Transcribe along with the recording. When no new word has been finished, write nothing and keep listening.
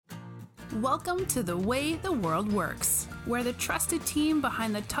Welcome to The Way the World Works, where the trusted team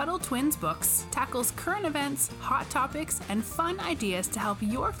behind the Tuttle Twins books tackles current events, hot topics, and fun ideas to help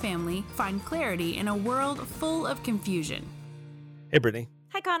your family find clarity in a world full of confusion. Hey, Brittany.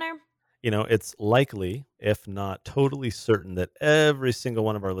 Hi, Connor. It's likely, if not totally certain, that every single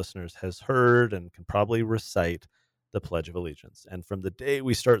one of our listeners has heard and can probably recite the Pledge of Allegiance. And from the day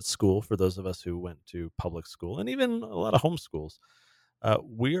we start school, for those of us who went to public school and even a lot of homeschools,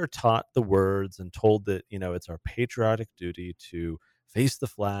 we are taught the words and told that, it's our patriotic duty to face the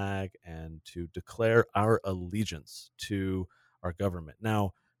flag and to declare our allegiance to our government.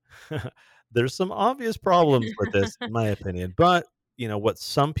 Now, there's some obvious problems with this, in my opinion, but what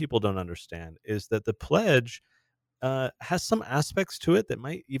some people don't understand is that the pledge has some aspects to it that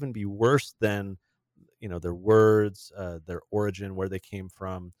might even be worse than their words, their origin, where they came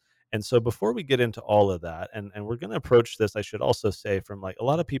from. And so before we get into all of that, and we're going to approach this, I should also say, from like a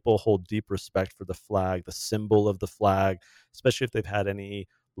lot of people hold deep respect for the flag, the symbol of the flag, especially if they've had any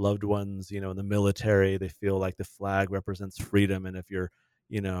loved ones, in the military. They feel like the flag represents freedom, and if you're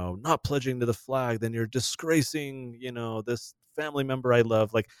not pledging to the flag, then you're disgracing, this family member I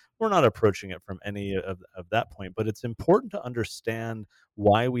love. Like, we're not approaching it from any of that point, but it's important to understand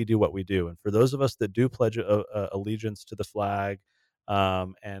why we do what we do. And for those of us that do pledge allegiance to the flag,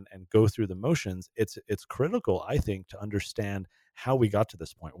 and go through the motions, it's critical, I think, to understand how we got to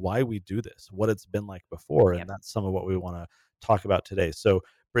this point, why we do this, what it's been like before, and Yep. that's some of what we want to talk about today. So,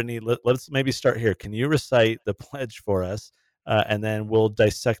 Brittany, let's maybe start here. Can you recite the pledge for us, and then we'll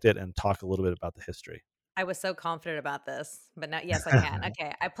dissect it and talk a little bit about the history? I was so confident about this, but not, yes, I can.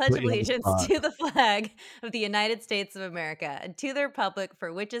 Okay. I pledge Put you on the allegiance spot. to the flag of the United States of America and to the republic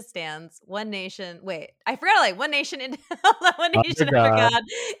for which it stands, one nation. Wait, I forgot, like, one nation, one Under nation under God, God.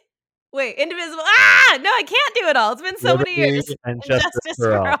 Wait, indivisible. Ah, no, I can't do it all. It's been so many liberty, years. and And justice justice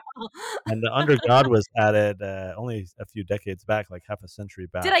for for all. all. And the under God was added only a few decades back, like half a century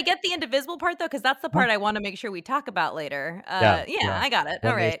Did back. I get the indivisible part though? Because that's the Huh? part I want to make sure we talk about later. Yeah, Yeah, yeah. I got it.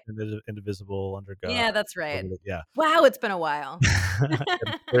 All One nation, right. indivisible, under God. Yeah, that's right. Yeah. Wow, it's been a while.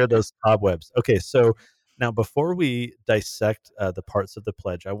 Gotta clear those cobwebs. Okay, so now before we dissect the parts of the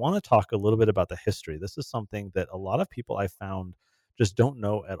pledge, I want to talk a little bit about the history. This is something that a lot of people I found just don't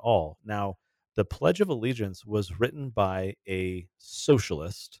know at all. Now, the Pledge of Allegiance was written by a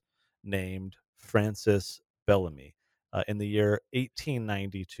socialist named Francis Bellamy in the year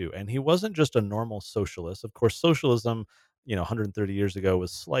 1892. And he wasn't just a normal socialist. Of course, socialism, 130 years ago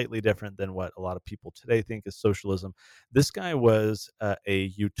was slightly different than what a lot of people today think is socialism. This guy was a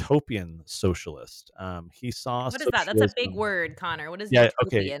utopian socialist. He saw What is that? That's a big socialism. word, Connor. What does Yeah,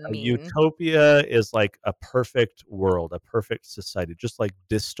 okay. utopian A mean? utopia is like a perfect world, a perfect society, just like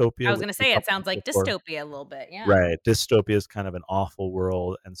I dystopia, was which gonna we say it talked sounds about like before. dystopia a little bit, yeah. Right. Dystopia is kind of an awful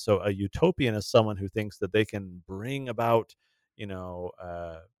world. And so a utopian is someone who thinks that they can bring about, you know,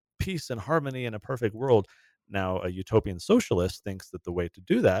 uh, peace and harmony in a perfect world. Now, a utopian socialist thinks that the way to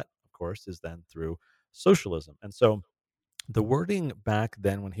do that, of course, is then through socialism. And so the wording back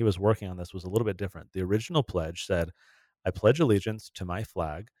then when he was working on this was a little bit different. The original pledge said, I pledge allegiance to my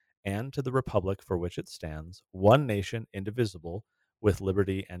flag and to the republic for which it stands, one nation, indivisible, with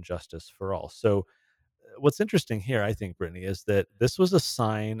liberty and justice for all. So, what's interesting here, I think, Brittany, is that this was a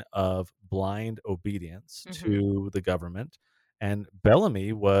sign of blind obedience Mhm. to the government. And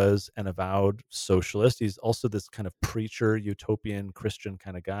Bellamy was an avowed socialist. He's also this kind of preacher, utopian Christian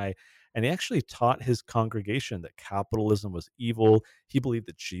kind of guy. And he actually taught his congregation that capitalism was evil. He believed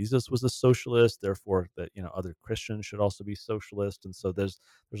that Jesus was a socialist, therefore that other Christians should also be socialist. And so there's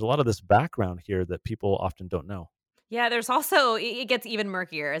a lot of this background here that people often don't know. Yeah, there's also it gets even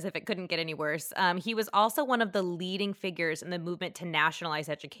murkier, as if it couldn't get any worse. He was also one of the leading figures in the movement to nationalize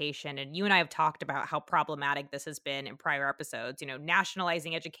education, and you and I have talked about how problematic this has been in prior episodes. You know,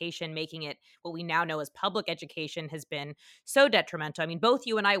 nationalizing education, making it what we now know as public education, has been so detrimental. I mean, both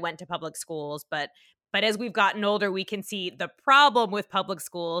you and I went to public schools, but as we've gotten older, we can see the problem with public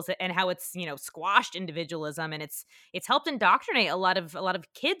schools and how it's squashed individualism, and it's helped indoctrinate a lot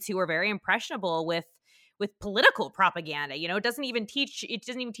of kids who are very impressionable with political propaganda. It doesn't even teach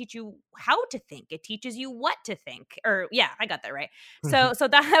you how to think. It teaches you what to think. Or yeah, I got that right. So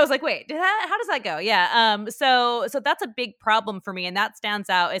that I was like, wait, how does that go? Yeah. So that's a big problem for me. And that stands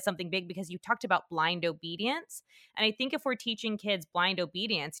out as something big because you talked about blind obedience. And I think if we're teaching kids blind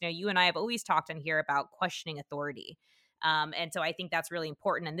obedience, you and I have always talked on here about questioning authority. And so I think that's really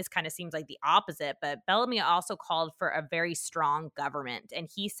important. And this kind of seems like the opposite. But Bellamy also called for a very strong government. And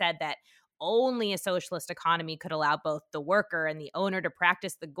he said that only a socialist economy could allow both the worker and the owner to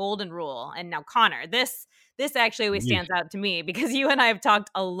practice the golden rule. And now, Connor, this actually always Yeesh. stands out to me because you and I have talked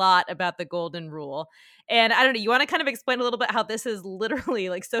a lot about the golden rule. And I don't know, you want to kind of explain a little bit how this is literally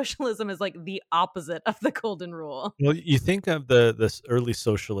like socialism is like the opposite of the golden rule? Well, you think of the early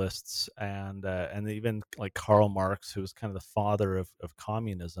socialists and even like Karl Marx, who was kind of the father of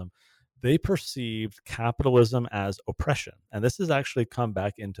communism. They perceived capitalism as oppression, and this has actually come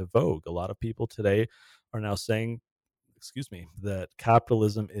back into vogue. A lot of people today are now saying, excuse me, that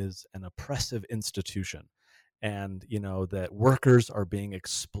capitalism is an oppressive institution, and that workers are being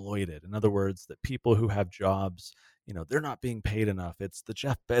exploited. In other words, that people who have jobs, they're not being paid enough. It's the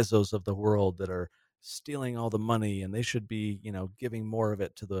Jeff Bezos of the world that are stealing all the money, and they should be giving more of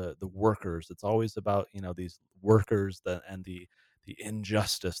it to the workers. It's always about these workers and the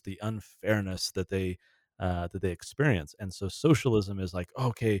injustice, the unfairness that they experience. And so socialism is like,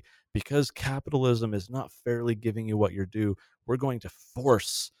 okay, because capitalism is not fairly giving you what you're due, we're going to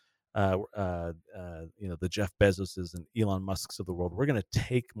force the Jeff Bezoses and Elon Musks of the world. We're going to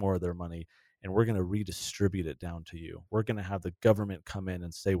take more of their money and we're going to redistribute it down to you. We're going to have the government come in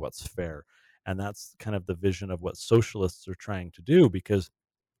and say what's fair. And that's kind of the vision of what socialists are trying to do, because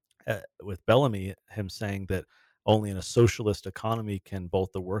with Bellamy, him saying that only in a socialist economy can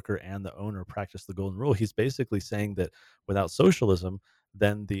both the worker and the owner practice the golden rule. He's basically saying that without socialism,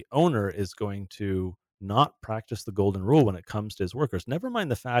 then the owner is going to not practice the golden rule when it comes to his workers. Never mind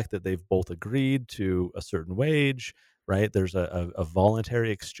the fact that they've both agreed to a certain wage, right? There's a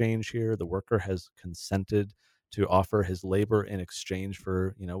voluntary exchange here. The worker has consented to offer his labor in exchange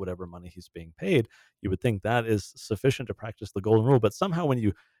for whatever money he's being paid. You would think that is sufficient to practice the golden rule, but somehow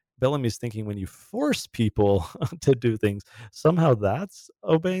Bellamy's thinking when you force people to do things, somehow that's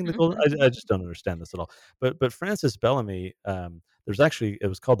obeying the golden. I just don't understand this at all. But Francis Bellamy, it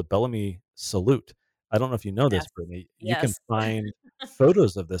was called the Bellamy Salute. I don't know if you know this, Yes. Brittany. You can Yes. find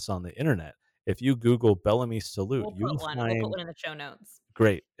photos of this on the internet. If you Google Bellamy Salute, We'll you put will one. We'll put find one in the show notes.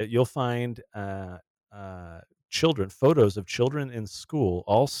 great. You'll find uh, photos of children in school,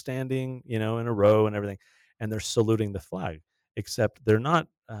 all standing, in a row and everything, and they're saluting the flag. Except they're not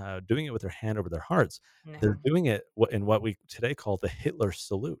doing it with their hand over their hearts. They're No. doing it in what we today call the Hitler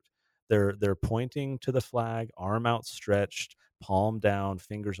salute. They're pointing to the flag, arm outstretched, palm down,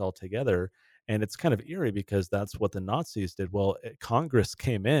 fingers all together. And it's kind of eerie because that's what the Nazis did. Well, Congress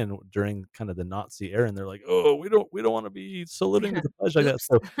came in during kind of the Nazi era, and they're like, "Oh, we don't want to be saluting with the pledge like that." Oops.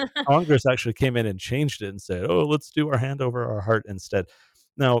 So Congress actually came in and changed it and said, "Oh, let's do our hand over our heart instead."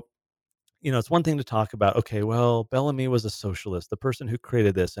 Now, it's one thing to talk about, okay, well, Bellamy was a socialist, the person who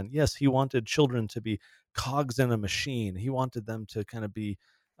created this. And yes, he wanted children to be cogs in a machine. He wanted them to kind of be,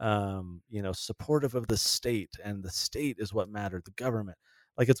 supportive of the state, and the state is what mattered, the government.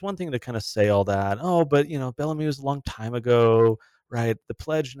 Like, it's one thing to kind of say all that. Oh, but, Bellamy was a long time ago, right? The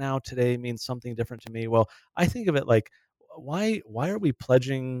pledge now today means something different to me. Well, I think of it like, why are we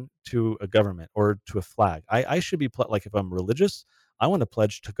pledging to a government or to a flag? I should be like, if I'm religious, I want to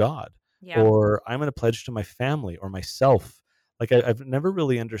pledge to God, Yeah. or I'm going to pledge to my family or myself. Like, I've never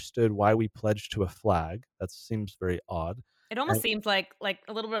really understood why we pledge to a flag. That seems very odd. It almost And seems like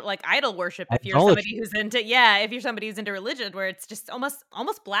a little bit like idol worship if you're somebody idolatry, who's into yeah, if you're somebody who's into religion where it's just almost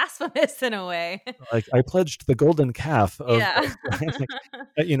blasphemous in a way. like I pledged the golden calf Yeah.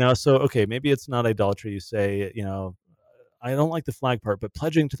 like, so okay, maybe it's not idolatry. You say, I don't like the flag part, but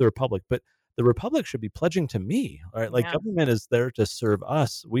pledging to the republic. But the republic should be pledging to me, right? Like, Yeah. government is there to serve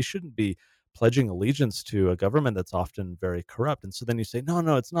us. We shouldn't be pledging allegiance to a government that's often very corrupt. And so then you say, no,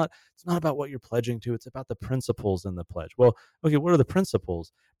 no, it's not about what you're pledging to. It's about the principles in the pledge. Well, okay, what are the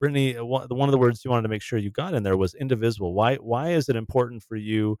principles? Brittany, one of the words you wanted to make sure you got in there was indivisible. Why is it important for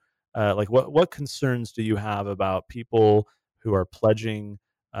you? Like, what concerns do you have about people who are pledging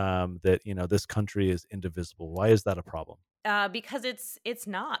that this country is indivisible? Why is that a problem? Because it's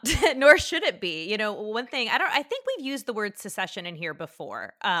not, nor should it be. One thing I think we've used the word secession in here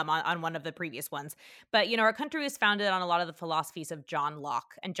before, on one of the previous ones. But our country was founded on a lot of the philosophies of John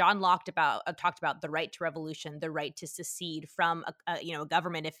Locke, and John Locke talked about the right to revolution, the right to secede from a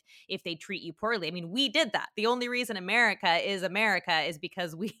government if they treat you poorly. I mean, we did that. The only reason America is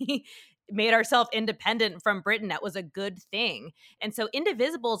because we made ourselves independent from Britain. That was a good thing. And so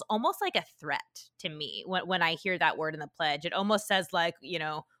indivisible is almost like a threat to me when I hear that word in the pledge. It almost says like,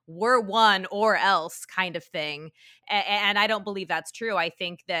 we're one or else kind of thing. And I don't believe that's true. I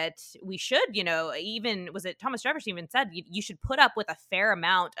think that we should, even was it Thomas Jefferson even said you should put up with a fair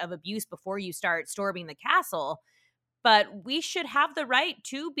amount of abuse before you start storming the castle. but we should have the right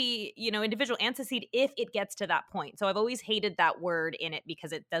to be, individual and secede if it gets to that point. So I've always hated that word in it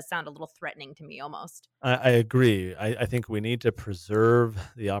because it does sound a little threatening to me almost. I agree. I think we need to preserve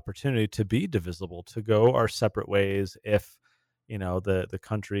the opportunity to be divisible, to go our separate ways if, the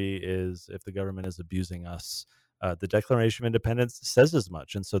country is, if the government is abusing us. The Declaration of Independence says as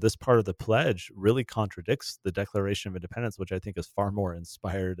much. And so this part of the pledge really contradicts the Declaration of Independence, which I think is far more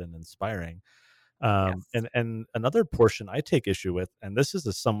inspired and inspiring. Yes. And another portion I take issue with, and this is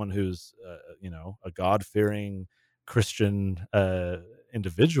as someone who's, a God fearing Christian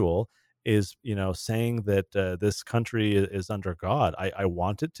individual, is saying that this country is under God. I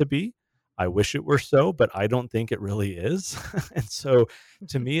want it to be. I wish it were so, but I don't think it really is. And so,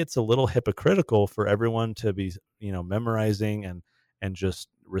 to me, it's a little hypocritical for everyone to be, memorizing and just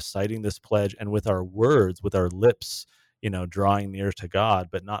reciting this pledge, and with our words, with our lips, drawing near to God,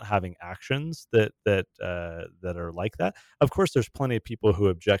 but not having actions that are like that. Of course, there's plenty of people who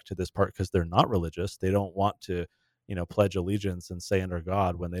object to this part because they're not religious. They don't want to, pledge allegiance and say under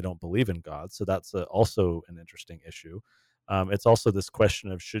God when they don't believe in God. So that's also an interesting issue. It's also this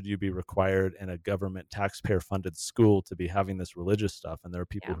question of, should you be required in a government taxpayer funded school to be having this religious stuff? And there are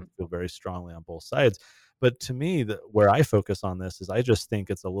people Yeah. who feel very strongly on both sides. But to me, where I focus on this is, I just think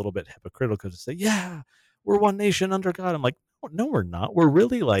it's a little bit hypocritical to say, yeah, we're one nation under God. I'm like, no, we're not. We're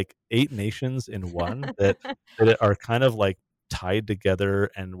really like eight nations in one that are kind of like tied together,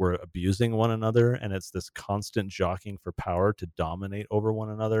 and we're abusing one another. And it's this constant jockeying for power to dominate over one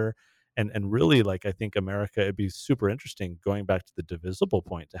another. And really, like, I think America, it'd be super interesting, going back to the divisible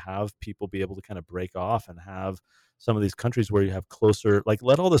point, to have people be able to kind of break off and have some of these countries where you have closer, like,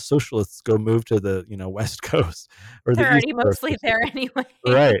 let all the socialists go move to the, West Coast or the They're East already Coast. mostly there anyway.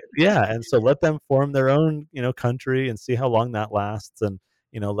 Right. Yeah. And so let them form their own, country and see how long that lasts. And,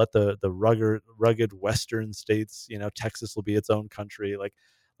 let the rugged Western states, Texas will be its own country. Like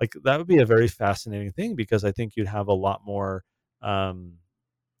that would be a very fascinating thing, because I think you'd have a lot more,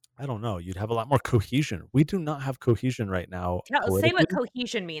 I don't know, you'd have a lot more cohesion. We do not have cohesion right now Say what politically.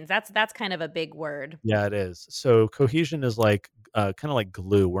 cohesion means. That's kind of a big word. Yeah, it is. So cohesion is like, kind of like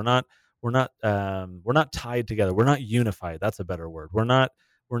glue. We're not tied together. We're not unified. That's a better word. We're not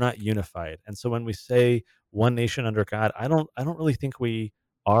unified. And so when we say one nation under God, I don't really think we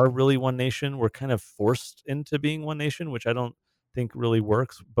are really one nation. We're kind of forced into being one nation, which I don't think really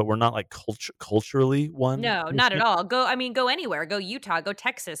works. But we're not like culturally one No, not at nation. all. Go anywhere. Go Utah, go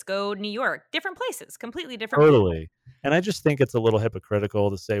Texas, go New York. Different places, completely different people. Totally. And I just think it's a little hypocritical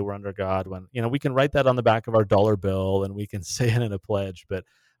to say we're under God when, we can write that on the back of our dollar bill and we can say it in a pledge. But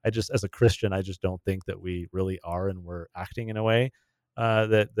as a Christian, I just don't think that we really are, and we're acting in a way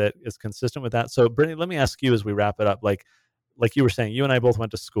that is consistent with that. So, Brittany, let me ask you as we wrap it up. Like you were saying, you and I both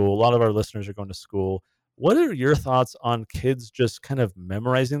went to school. A lot of our listeners are going to school. What are your thoughts on kids just kind of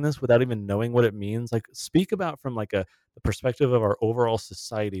memorizing this without even knowing what it means? Like, speak about from like the perspective of our overall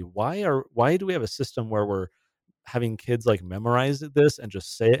society. Why do we have a system where we're having kids like memorize this and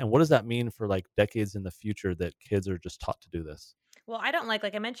just say it? And what does that mean for like decades in the future that kids are just taught to do this? Well, I don't like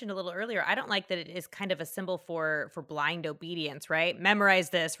I mentioned a little earlier, I don't like that it is kind of a symbol for blind obedience, right? Memorize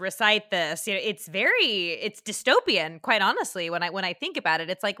this, recite this. It's dystopian, quite honestly, when I think about it.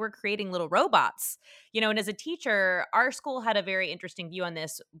 It's like we're creating little robots. And as a teacher, our school had a very interesting view on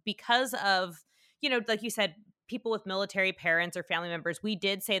this because of, like you said, people with military parents or family members. We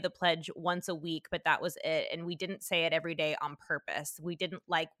did say the pledge once a week, but that was it. And we didn't say it every day on purpose. We didn't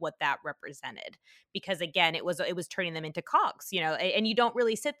like what that represented, because again, it was turning them into cogs, and you don't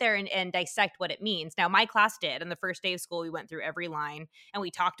really sit there and dissect what it means. Now my class did, and the first day of school we went through every line and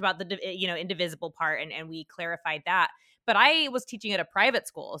we talked about the indivisible part, and we clarified that. But I was teaching at a private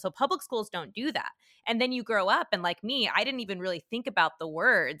school, so public schools don't do that. And then you grow up, and like me, I didn't even really think about the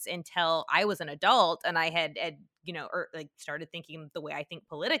words until I was an adult, and I had or like started thinking the way I think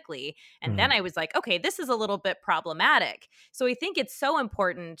politically. And then Mhm. I was like, okay, this is a little bit problematic. So I think it's so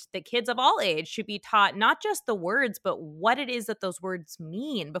important that kids of all age should be taught not just the words, but what it is that those words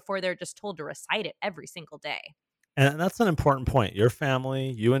mean before they're just told to recite it every single day. And that's an important point. Your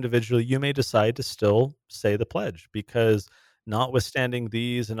family, you individually, you may decide to still say the pledge because, notwithstanding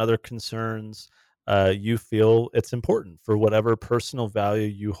these and other concerns, you feel it's important for whatever personal value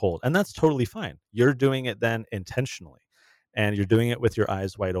you hold. And that's totally fine. You're doing it then intentionally, and you're doing it with your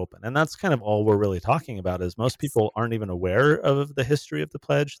eyes wide open. And that's kind of all we're really talking about, is most Yes. people aren't even aware of the history of the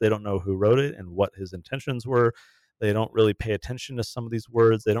pledge. They don't know who wrote it and what his intentions were. They don't really pay attention to some of these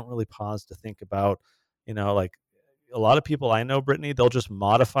words. They don't really pause to think about, like, a lot of people I know, Brittany, they'll just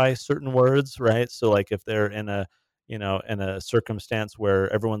modify certain words, right? So like if they're in a, in a circumstance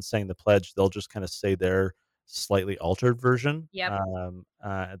where everyone's saying the pledge, they'll just kind of say their slightly altered version, Yep.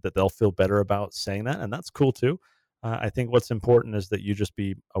 that they'll feel better about saying that, and that's cool too. I think what's important is that you just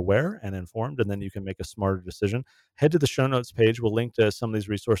be aware and informed, and then you can make a smarter decision. Head to the show notes page. We'll link to some of these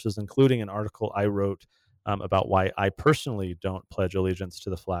resources, including an article I wrote about why I personally don't pledge allegiance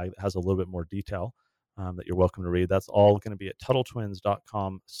to the flag that has a little bit more detail that you're welcome to read. That's all going to be at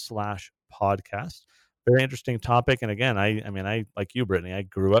TuttleTwins.com/podcast. Very interesting topic. And again, I mean, I like you, Brittany, I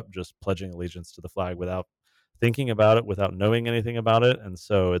grew up just pledging allegiance to the flag without thinking about it, without knowing anything about it. And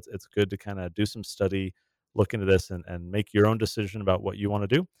so it's good to kind of do some study, look into this, and make your own decision about what you want to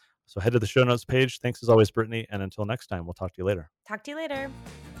do. So head to the show notes page. Thanks as always, Brittany. And until next time, we'll talk to you later. Talk to you later.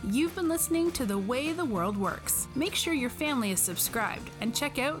 You've been listening to The Way the World Works. Make sure your family is subscribed and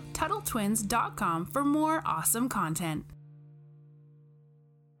check out TuttleTwins.com for more awesome content.